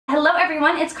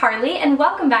everyone, it's Carly and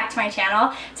welcome back to my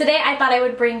channel. Today I thought I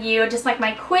would bring you just like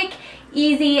my quick,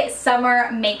 easy summer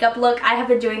makeup look. I have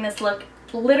been doing this look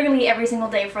literally every single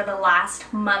day for the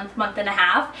last month and a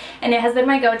half, and it has been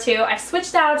my go-to. I've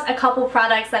switched out a couple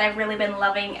products that I've really been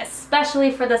loving,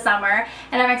 especially for the summer,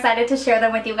 and I'm excited to share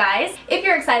them with you guys. If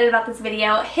you're excited about this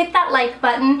video, hit that like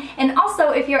button, and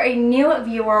also if you're a new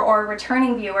viewer or a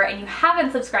returning viewer and you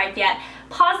haven't subscribed yet,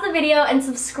 pause the video and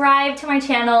subscribe to my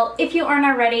channel if you aren't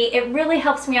already. It really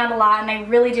helps me out a lot, and I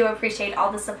really do appreciate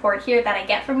all the support here that I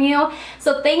get from you.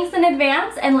 So thanks in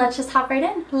advance, and let's just hop right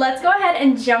in. Let's go ahead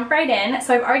and jump right in.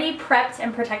 So I've already prepped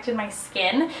and protected my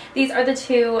skin. These are the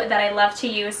two that I love to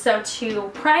use. So to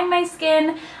prime my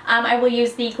skin, I will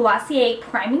use the Glossier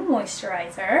Priming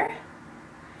Moisturizer.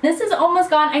 This is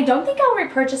almost gone. I don't think I'll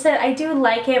repurchase it. I do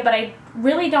like it, but I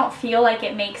really don't feel like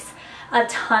it makes a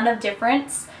ton of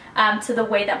difference to the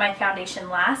way that my foundation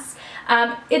lasts.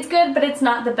 It's good, but it's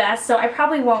not the best, so I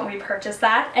probably won't repurchase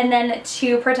that. And then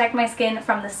to protect my skin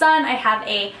from the sun, I have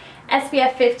a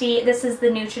SPF 50. This is the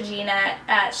Neutrogena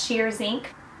Sheer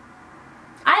Zinc.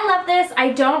 I love this.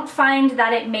 I don't find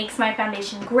that it makes my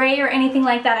foundation gray or anything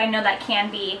like that. I know that can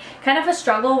be kind of a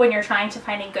struggle when you're trying to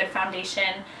find a good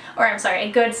foundation, or I'm sorry,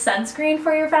 a good sunscreen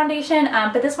for your foundation,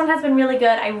 but this one has been really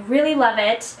good. I really love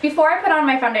it. Before I put on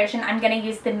my foundation, I'm going to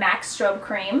use the MAC Strobe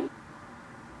Cream,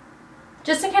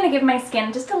 just to kind of give my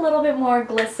skin just a little bit more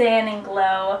glisten and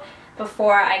glow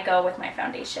before I go with my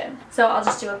foundation. So I'll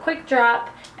just do a quick drop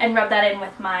and rub that in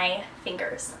with my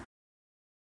fingers.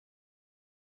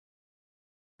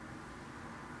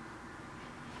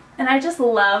 And I just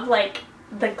love like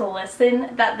the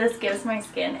glisten that this gives my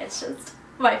skin. It's just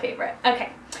my favorite.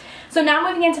 Okay, so now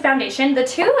moving into foundation. The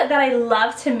two that I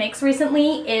love to mix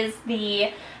recently is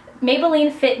the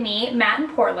Maybelline Fit Me Matte and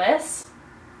Poreless.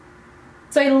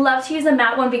 So I love to use a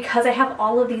matte one because I have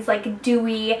all of these like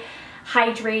dewy,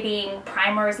 hydrating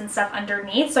primers and stuff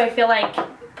underneath. So I feel like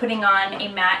putting on a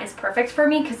matte is perfect for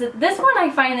me, because this one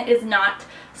I find is not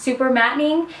super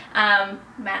mattening.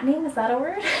 Mattening, is that a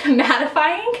word?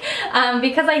 Mattifying,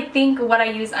 because I think what I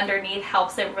use underneath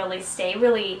helps it really stay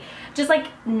really just like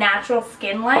natural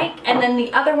skin-like. And then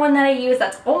the other one that I use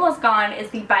that's almost gone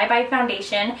is the Bye Bye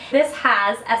foundation. This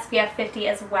has SPF 50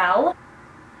 as well.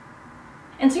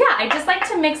 And so yeah, I just like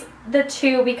to mix the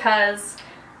two because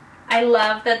I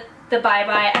love the Bye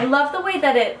Bye. I love the way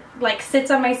that it like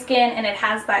sits on my skin and it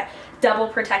has that double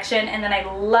protection, and then I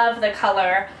love the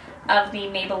color of the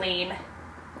Maybelline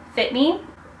Fit Me.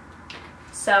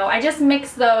 So I just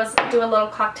mix those, do a little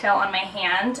cocktail on my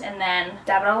hand, and then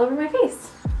dab it all over my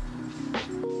face.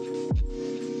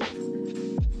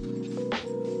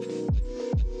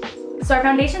 So our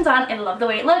foundation's on. I love the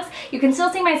way it looks. You can still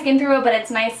see my skin through it, but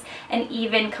it's nice and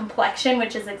even complexion,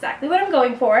 which is exactly what I'm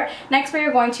going for. Next, we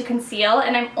are going to conceal,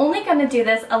 and I'm only going to do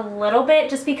this a little bit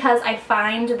just because I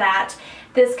find that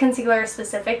this concealer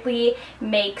specifically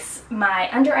makes my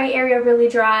under eye area really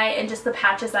dry, and just the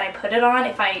patches that I put it on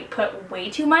if I put way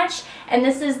too much. And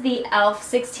this is the e.l.f.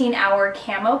 16-Hour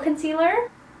Camo Concealer.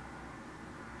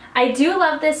 I do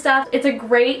love this stuff. It's a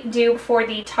great dupe for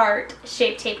the Tarte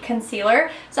Shape Tape Concealer.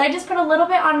 So I just put a little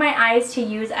bit on my eyes to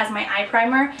use as my eye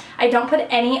primer. I don't put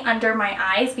any under my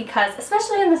eyes because,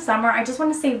 especially in the summer, I just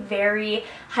want to stay very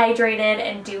hydrated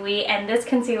and dewy, and this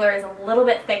concealer is a little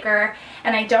bit thicker,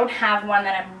 and I don't have one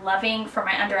that I'm loving for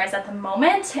my under eyes at the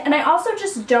moment. And I also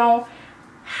just don't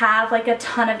have like a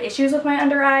ton of issues with my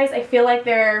under eyes. I feel like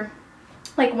they're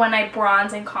like, when I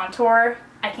bronze and contour,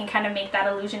 I can kind of make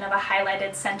that illusion of a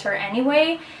highlighted center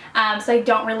anyway, so I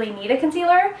don't really need a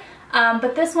concealer,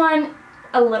 but this one,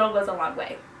 a little goes a long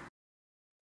way.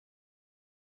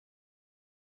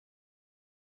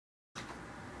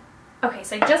 Okay,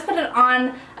 so I just put it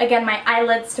on, again, my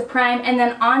eyelids to prime, and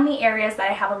then on the areas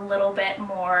that I have a little bit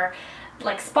more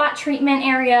like spot treatment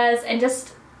areas and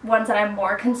just ones that I'm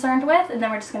more concerned with, and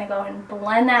then we're just going to go ahead and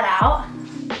blend that out.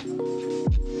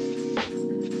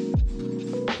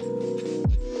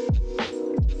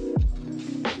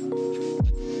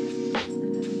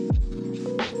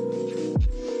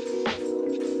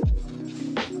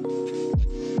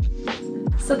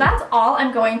 So that's all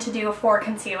I'm going to do for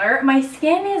concealer. My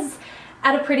skin is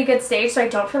at a pretty good stage, so I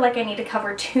don't feel like I need to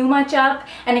cover too much up.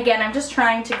 And again, I'm just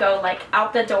trying to go like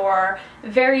out the door,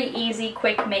 very easy,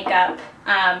 quick makeup.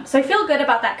 So I feel good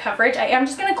about that coverage. I am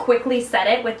just going to quickly set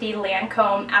it with the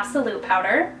Lancome Absolute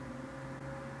Powder.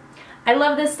 I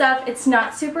love this stuff. It's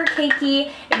not super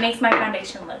cakey. It makes my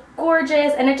foundation look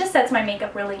gorgeous, and it just sets my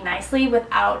makeup really nicely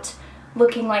without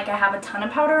looking like I have a ton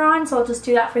of powder on. So I'll just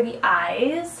do that for the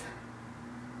eyes.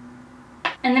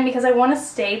 And then because I want to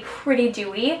stay pretty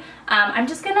dewy, I'm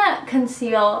just gonna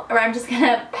conceal, or I'm just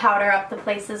gonna powder up the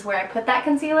places where I put that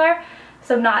concealer,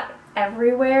 so not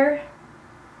everywhere.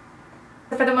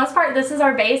 For the most part, this is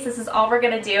our base. This is all we're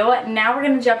gonna do. Now we're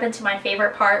gonna jump into my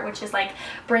favorite part, which is like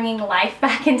bringing life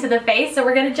back into the face. So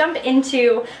we're gonna jump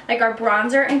into like our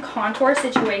bronzer and contour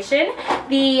situation.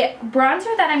 The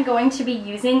bronzer that I'm going to be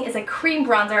using is a cream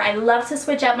bronzer. I love to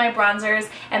switch up my bronzers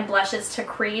and blushes to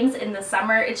creams in the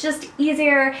summer. It's just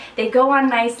easier. They go on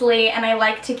nicely, and I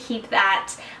like to keep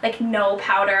that like no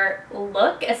powder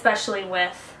look, especially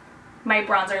with my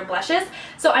bronzer and blushes.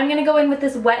 So I'm gonna go in with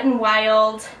this Wet n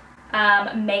Wild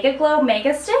Mega Glow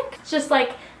Mega Stick. It's just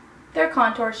like their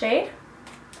contour shade.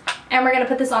 And we're going to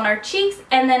put this on our cheeks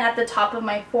and then at the top of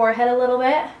my forehead a little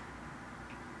bit.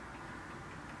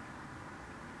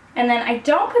 And then I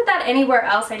don't put that anywhere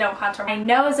else. I don't contour my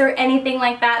nose or anything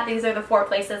like that. These are the 4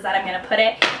 places that I'm going to put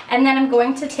it. And then I'm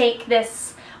going to take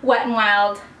this Wet n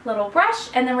Wild little brush,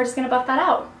 and then we're just going to buff that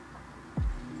out.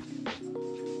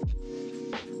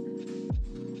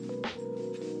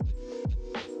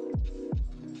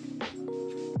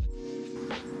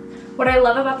 What I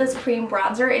love about this cream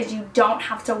bronzer is you don't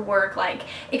have to work like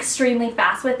extremely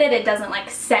fast with it. It doesn't like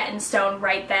set in stone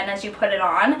right then as you put it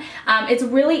on. It's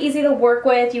really easy to work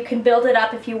with. You can build it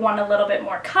up if you want a little bit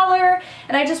more color.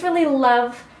 And I just really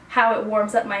love how it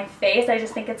warms up my face. I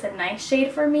just think it's a nice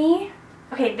shade for me.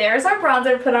 Okay, there's our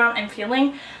bronzer put on. I'm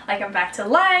feeling like I'm back to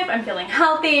life. I'm feeling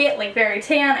healthy, like very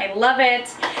tan. I love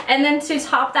it. And then to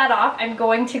top that off, I'm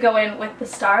going to go in with the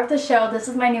star of the show. This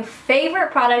is my new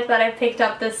favorite product that I've picked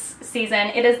up this season.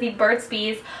 It is the Burt's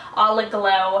Bees All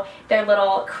Aglow, their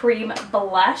little cream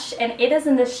blush, and it is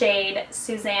in the shade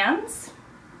Suzanne's.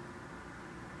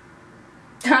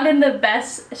 Not in the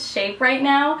best shape right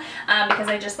now because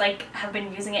I just like have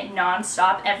been using it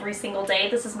non-stop every single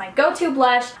day. This is my go-to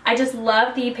blush. I just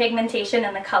love the pigmentation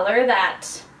and the color that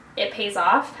it pays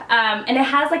off. And it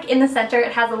has like in the center,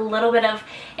 it has a little bit of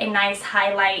a nice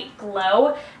highlight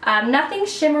glow. Nothing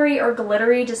shimmery or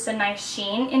glittery, just a nice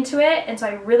sheen into it. And so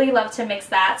I really love to mix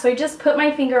that. So I just put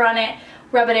my finger on it,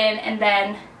 rub it in, and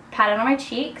then pat it on my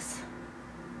cheeks.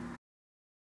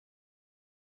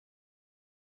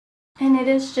 And it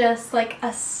is just like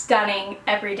a stunning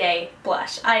everyday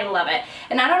blush. I love it.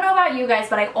 And I don't know about you guys,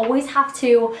 but I always have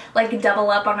to like double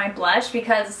up on my blush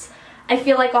because I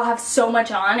feel like I'll have so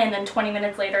much on and then 20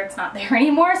 minutes later it's not there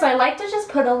anymore. So I like to just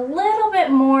put a little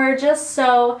bit more just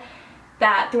so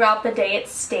that throughout the day it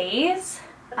stays.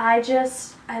 I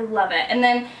love it. And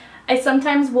then I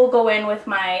sometimes will go in with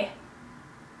my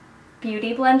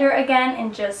beauty blender again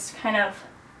and just kind of,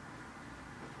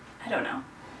 I don't know,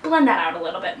 blend that out a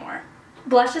little bit more.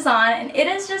 Blush is on and it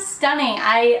is just stunning.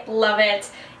 I love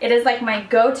it. It is like my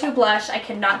go-to blush. I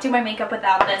cannot do my makeup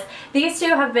without this. These two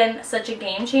have been such a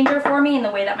game changer for me in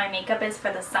the way that my makeup is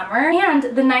for the summer.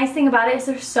 And the nice thing about it is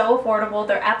they're so affordable.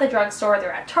 They're at the drugstore,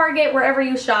 they're at Target, wherever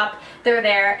you shop, they're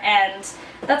there. And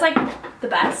that's like the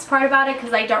best part about it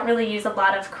because I don't really use a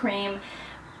lot of cream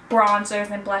bronzers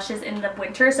and blushes in the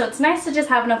winter, so it's nice to just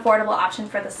have an affordable option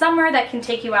for the summer that can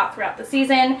take you out throughout the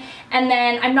season. And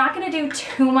then I'm not going to do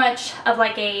too much of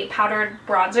like a powdered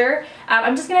bronzer.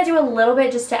 I'm just going to do a little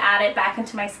bit just to add it back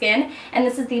into my skin, and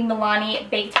this is the Milani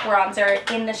Baked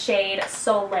Bronzer in the shade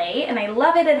Soleil, and I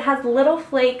love it. It has little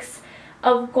flakes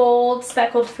of gold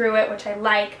speckled through it, which I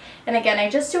like. And again, I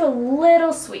just do a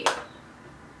little sweep.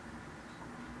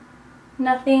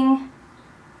 Nothing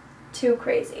too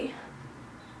crazy.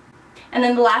 And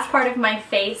then the last part of my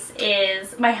face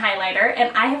is my highlighter,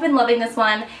 and I have been loving this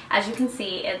one. As you can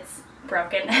see, it's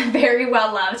broken, very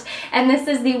well loved. And this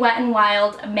is the Wet n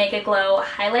Wild Mega Glow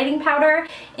Highlighting Powder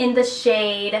in the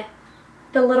shade,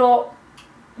 the little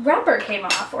wrapper came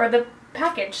off, or the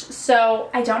package. So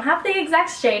I don't have the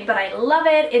exact shade, but I love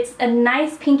it. It's a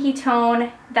nice pinky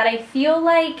tone that I feel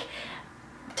like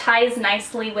ties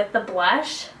nicely with the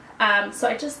blush. So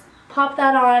I just pop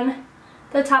that on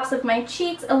the tops of my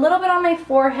cheeks, a little bit on my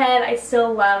forehead. I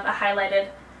still love a highlighted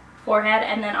forehead,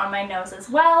 and then on my nose as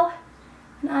well.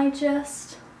 And I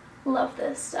just love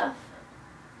this stuff.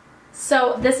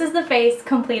 So this is the face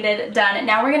completed, done.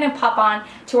 Now we're gonna pop on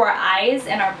to our eyes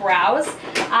and our brows.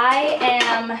 I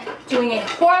am doing a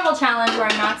horrible challenge where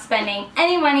I'm not spending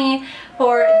any money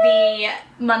for the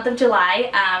month of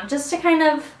July, just to kind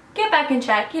of get back in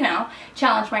check, you know,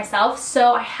 challenge myself.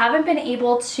 So I haven't been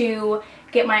able to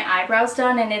get my eyebrows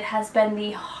done, and it has been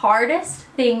the hardest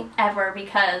thing ever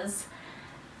because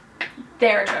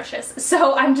they're atrocious.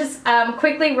 So I'm just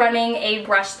quickly running a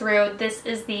brush through. This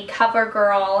is the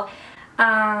CoverGirl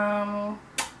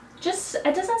just,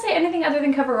 it doesn't say anything other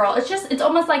than CoverGirl. It's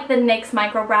almost like the NYX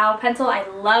Micro Brow Pencil. I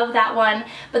love that one,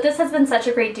 but this has been such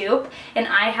a great dupe, and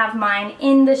I have mine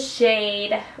in the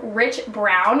shade Rich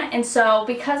Brown. And so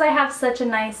because I have such a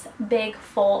nice, big,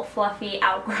 full, fluffy,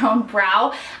 outgrown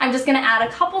brow, I'm just gonna add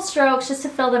a couple strokes just to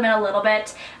fill them in a little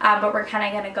bit, but we're kind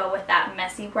of gonna go with that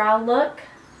messy brow look.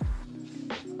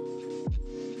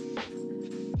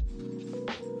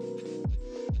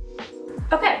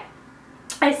 Okay.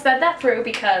 I sped that through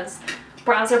because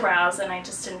brows are brows, and I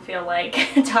just didn't feel like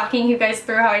talking you guys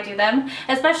through how I do them,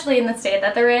 especially in the state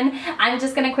that they're in. I'm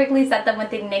just going to quickly set them with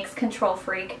the NYX Control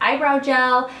Freak Eyebrow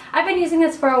Gel. I've been using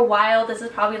this for a while. This is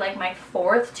probably like my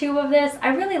 4th tube of this. I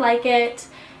really like it.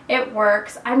 It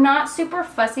works. I'm not super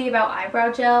fussy about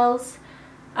eyebrow gels.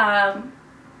 I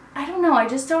don't know. I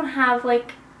just don't have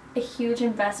like a huge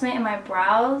investment in my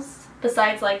brows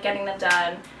besides like getting them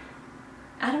done.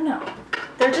 I don't know.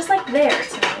 They're just like there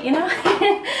to me, you know?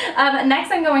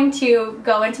 Next I'm going to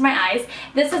go into my eyes.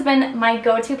 This has been my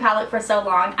go-to palette for so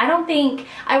long.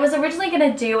 I was originally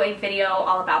going to do a video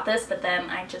all about this, but then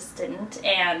I just didn't,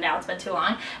 and now it's been too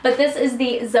long. But this is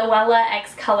the Zoella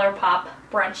X ColourPop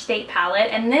Brunch Date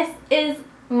palette, and this is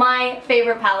my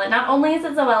favorite palette. Not only is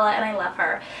it Zoella, and I love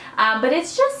her, but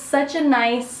it's just such a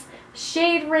nice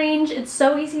shade range. It's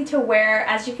so easy to wear.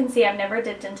 As you can see, I've never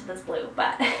dipped into this blue,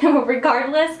 but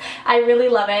regardless, I really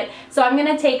love it. So I'm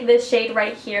going to take this shade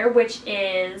right here, which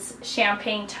is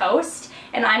Champagne Toast,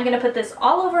 and I'm going to put this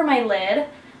all over my lid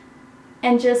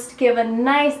and just give a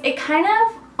nice, it kind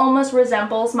of almost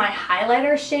resembles my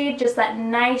highlighter shade, just that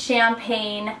nice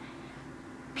champagne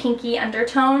pinky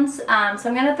undertones. So I'm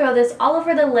going to throw this all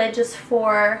over the lid just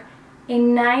for a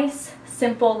nice,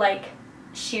 simple, like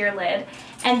sheer lid.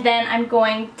 And then I'm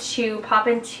going to pop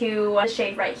into the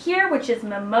shade right here, which is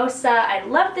Mimosa. I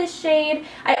love this shade.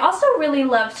 I also really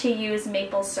love to use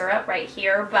maple syrup right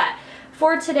here, but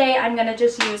for today I'm going to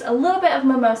just use a little bit of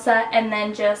Mimosa and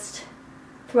then just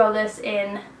throw this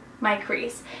in my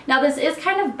crease. Now this is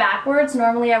kind of backwards.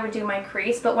 Normally I would do my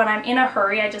crease, but when I'm in a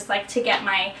hurry I just like to get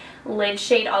my lid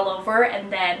shade all over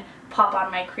and then pop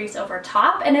on my crease over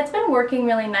top, and it's been working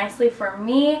really nicely for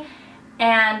me.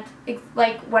 And it's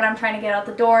like when I'm trying to get out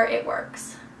the door, it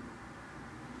works.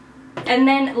 And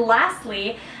then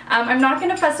lastly, I'm not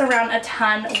going to fuss around a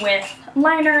ton with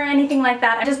liner or anything like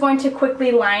that. I'm just going to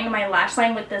quickly line my lash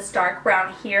line with this dark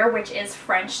brown here, which is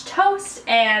French Toast.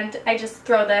 And I just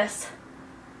throw this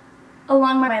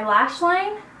along my lash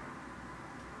line.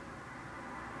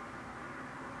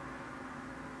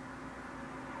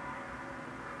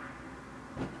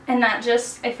 And that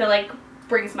just, I feel like,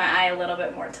 brings my eye a little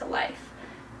bit more to life.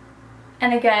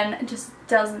 And again, it just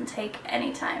doesn't take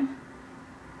any time.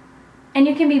 And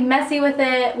you can be messy with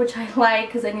it, which I like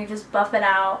because then you just buff it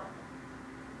out.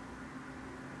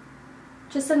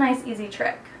 Just a nice easy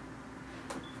trick.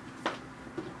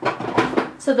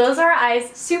 So those are our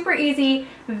eyes. Super easy,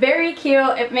 very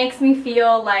cute. It makes me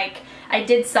feel like I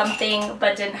did something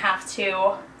but didn't have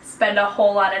to spend a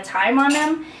whole lot of time on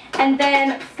them. And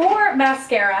then for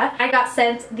mascara, I got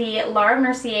sent the Laura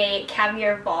Mercier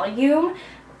Caviar Volume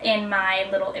in my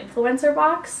little influencer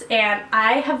box, and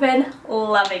I have been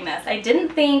loving this. I didn't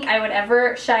think I would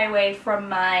ever shy away from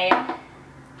my,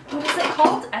 what is it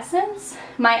called? Essence?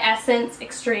 My Essence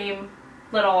Extreme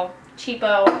little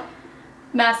cheapo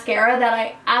mascara that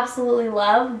I absolutely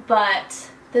love,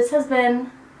 but this has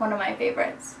been one of my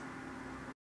favorites.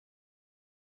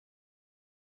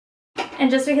 And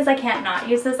just because I can't not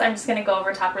use this, I'm just going to go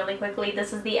over top really quickly.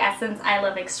 This is the Essence I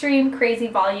Love Extreme Crazy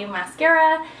Volume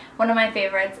Mascara. One of my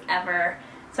favorites ever.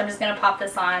 So I'm just going to pop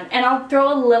this on. And I'll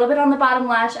throw a little bit on the bottom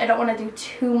lash. I don't want to do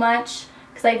too much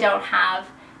because I don't have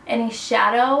any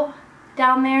shadow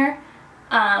down there.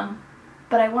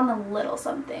 But I want a little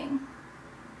something.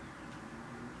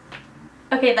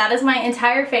 Okay, that is my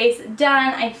entire face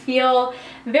done. I feel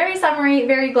very summery,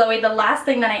 very glowy. The last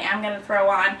thing that I am going to throw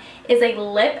on is a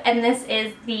lip, and this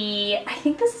is the, I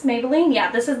think this is Maybelline.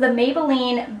 Yeah, this is the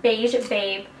Maybelline Beige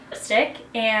Babe lipstick,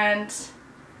 and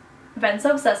I've been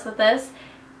so obsessed with this.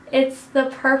 It's the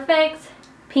perfect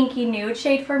pinky nude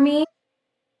shade for me.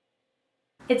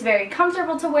 It's very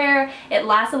comfortable to wear. It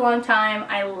lasts a long time.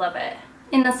 I love it.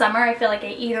 In the summer, I feel like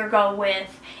I either go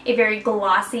with a very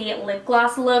glossy lip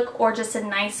gloss look or just a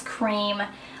nice cream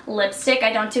lipstick.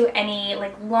 I don't do any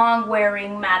like long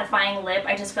wearing mattifying lip.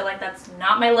 I just feel like that's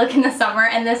not my look in the summer,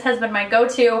 and this has been my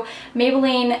go-to.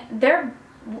 Maybelline, their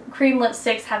cream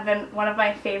lipsticks have been one of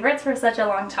my favorites for such a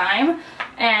long time,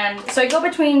 and so I go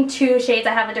between two shades.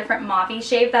 I have a different mauve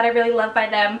shade that I really love by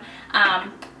them,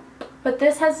 but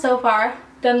this has so far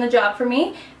done the job for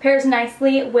me. Pairs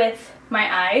nicely with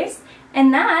my eyes.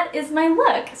 And that is my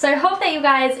look. So I hope that you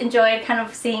guys enjoyed kind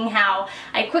of seeing how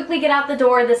I quickly get out the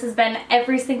door. This has been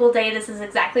every single day. This is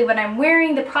exactly what I'm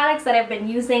wearing, the products that I've been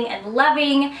using and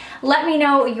loving. Let me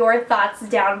know your thoughts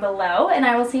down below, and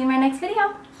I will see you in my next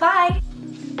video. Bye!